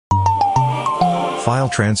File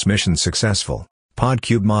transmission successful.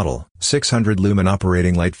 PodCube model, 600 lumen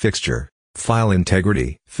operating light fixture. File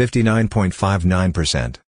integrity,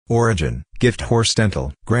 59.59%. Origin, Gift Horse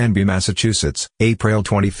Dental, Granby, Massachusetts, April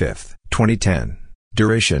 25, 2010.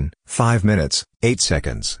 Duration, 5 minutes, 8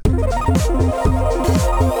 seconds.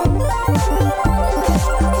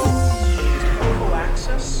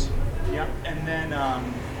 Access, yep, and then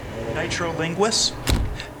Nitrolinguis.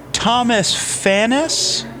 Thomas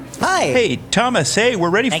Fannis. Hi. Hey, Thomas. Hey, we're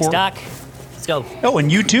ready Thanks, for. Doc. Let's go. Oh,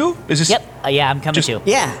 and you too? Is this? Yep. Yeah, I'm coming too.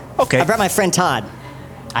 Yeah. Okay. I brought my friend Todd.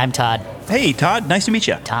 I'm Todd. Hey, Todd. Nice to meet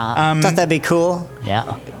you. Todd. Thought that'd be cool.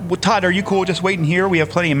 Yeah. Well, Todd, are you cool just waiting here? We have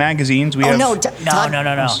plenty of magazines. We Oh have. no, No,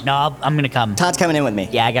 Todd. no. I'm gonna come. Todd's coming in with me.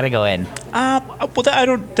 Yeah, I gotta go in. Well, I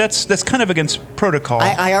don't. That's kind of against protocol.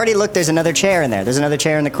 I already looked. There's another chair in there. There's another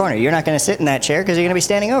chair in the corner. You're not going to sit in that chair because you're going to be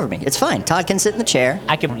standing over me. It's fine. Todd can sit in the chair.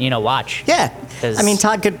 I could, watch. Yeah. 'Cause- I mean,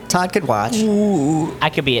 Todd could watch. I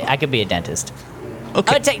could be a dentist.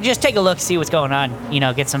 Okay. I would just take a look, see what's going on.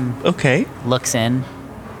 Get some Okay. looks in.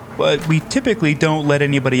 But we typically don't let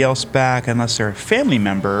anybody else back unless they're a family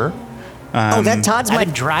member. Todd's I've my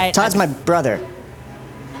been dry- Todd's my brother.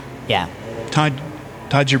 Yeah.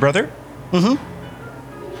 Todd's your brother?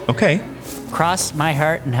 Mm-hmm. Okay. Cross my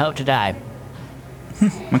heart and hope to die.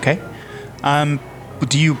 Okay.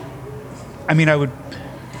 Do you? I mean, I would.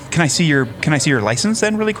 Can I see your license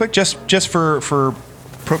then, really quick, just for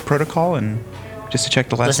protocol and just to check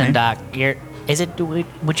the last Listen, name? Doc.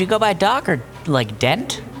 Would you go by Doc or like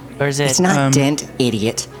Dent, or is it? It's not Dent,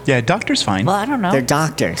 idiot. Yeah, doctor's fine. Well, I don't know. They're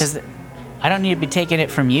doctors. Because I don't need to be taking it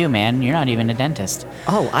from you, man. You're not even a dentist.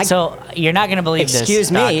 Oh, So you're not gonna believe this,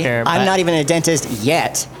 Excuse me. doctor, I'm but- not even a dentist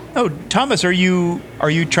yet. Oh, Thomas, are you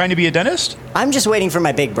trying to be a dentist? I'm just waiting for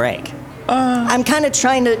my big break. I'm kind of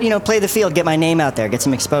trying to, play the field, get my name out there, get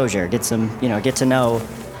some exposure, get to know.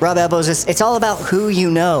 Rub elbows. It's all about who you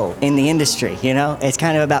know in the industry. It's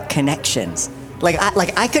kind of about connections.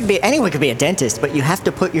 Anyone could be a dentist, but you have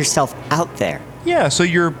to put yourself out there. Yeah. So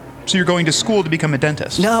you're going to school to become a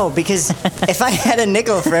dentist? No, because if I had a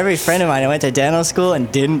nickel for every friend of mine who went to dental school and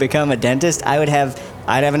didn't become a dentist, I'd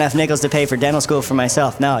have enough nickels to pay for dental school for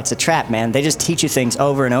myself. No, it's a trap, man. They just teach you things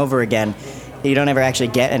over and over again. You don't ever actually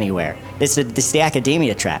get anywhere. It's the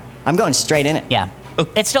academia trap. I'm going straight in it. Yeah.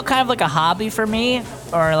 It's still kind of like a hobby for me,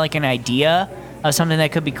 or like an idea of something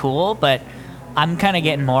that could be cool, but I'm kind of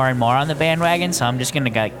getting more and more on the bandwagon, so I'm just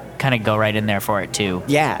going to kind of go right in there for it, too.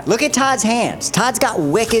 Yeah, look at Todd's hands. Todd's got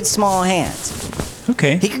wicked small hands.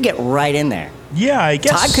 Okay. He could get right in there. Yeah, I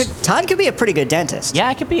guess. Todd could be a pretty good dentist. Yeah,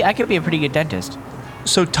 I could be a pretty good dentist.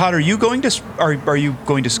 So Todd, are you going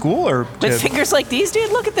to school or? With fingers like these,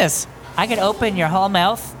 dude, look at this. I can open your whole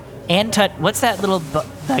mouth and touch. What's that little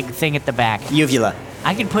thing at the back? Uvula.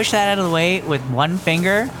 I can push that out of the way with one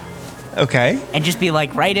finger Okay. and just be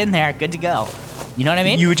like right in there, good to go. You know what I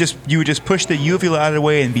mean? You would just push the uvula out of the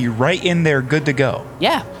way and be right in there, good to go.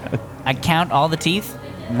 Yeah. I count all the teeth,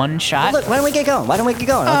 one shot. Look, why don't we get going?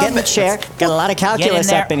 I'll get in the chair. Got a lot of Get in calculus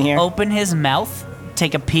there, up in here. open his mouth,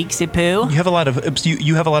 take a peek-see-poo. You have a lot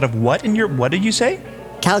of what in your? What did you say?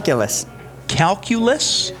 Calculus.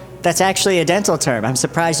 Calculus? That's actually a dental term. I'm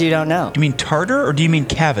surprised you don't know. Do you mean tartar or do you mean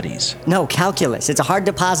cavities? No, calculus. It's a hard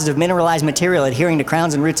deposit of mineralized material adhering to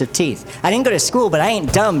crowns and roots of teeth. I didn't go to school, but I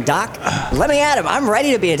ain't dumb, Doc. Let me at him. I'm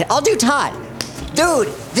ready to be I'll do Todd. Dude,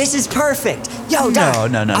 this is perfect. Yo,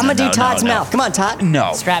 Doc. No. I'm gonna do Todd's mouth. Come on, Todd.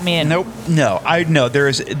 No. Strap me in. Nope. No. There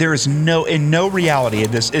is no reality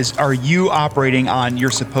of this. Are you operating on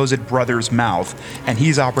your supposed brother's mouth and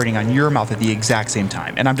he's operating on your mouth at the exact same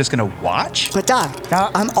time? And I'm just gonna watch? But Doc,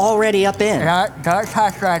 I'm already up in. Don't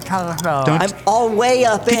touch my telephone. Don't- I'm all way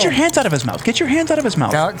up in. Get your hands out of his mouth. Get your hands out of his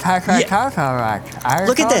mouth. Don't touch my Yeah. telephone.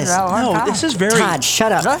 Look at this. No, this is very. Todd,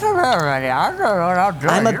 shut up. Listen already. I don't know what I'm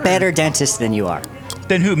doing. I'm a better dentist than you are.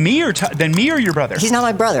 Then who? Me or your brother? He's not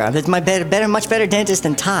my brother. I'm much better dentist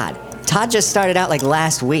than Todd. Todd just started out like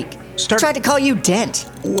last week. Tried to call you Dent.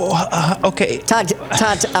 Okay. Todd,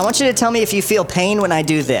 I want you to tell me if you feel pain when I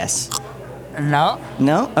do this. No.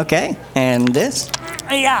 No? Okay. And this?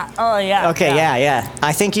 Yeah. Oh, yeah. Okay, yeah.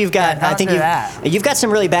 I think you've got. Yeah, don't do that. You've got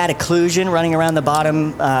some really bad occlusion running around the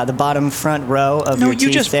bottom front row of No, your you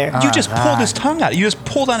teeth just there. pulled his tongue out. You just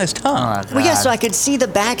pulled on his tongue. Well, yeah, so I could see the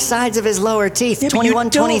back sides of his lower teeth. Yeah, but you 21,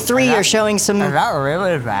 don't- 23 are showing some. Is that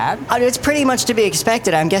really bad? It's pretty much to be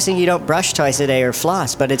expected. I'm guessing you don't brush twice a day or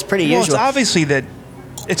floss, but it's pretty Well, usual.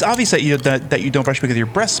 it's obvious that you don't brush because your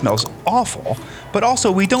breath smells awful. But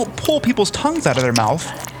also, we don't pull people's tongues out of their mouth.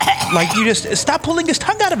 Like, you just stop pulling his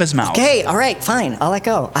tongue out of his mouth. Okay, all right, fine. I'll let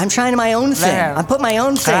go. I'm trying my own thing. Man. I'm putting my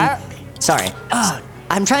own thing. Sorry.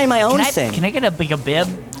 I'm trying my own thing. Can I get a big bib?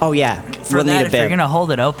 Oh yeah, For we'll that, need a if you're bib. gonna hold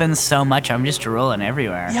it open so much, I'm just drooling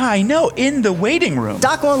everywhere. Yeah, I know. In the waiting room.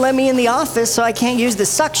 Doc won't let me in the office, so I can't use the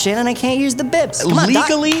suction and I can't use the bibs. Come on, Doc.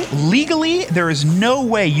 Legally, there is no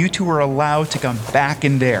way you two are allowed to come back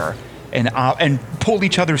in there and pull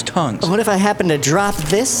each other's tongues. What if I happen to drop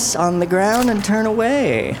this on the ground and turn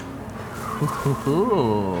away?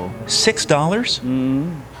 Ooh.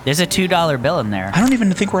 $6? There's a $2 bill in there. I don't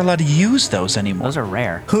even think we're allowed to use those anymore. Those are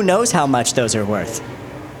rare. Who knows how much those are worth?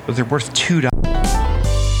 They're worth $2.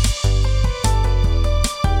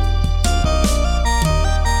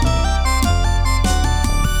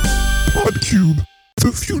 Podcube.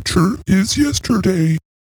 The future is yesterday.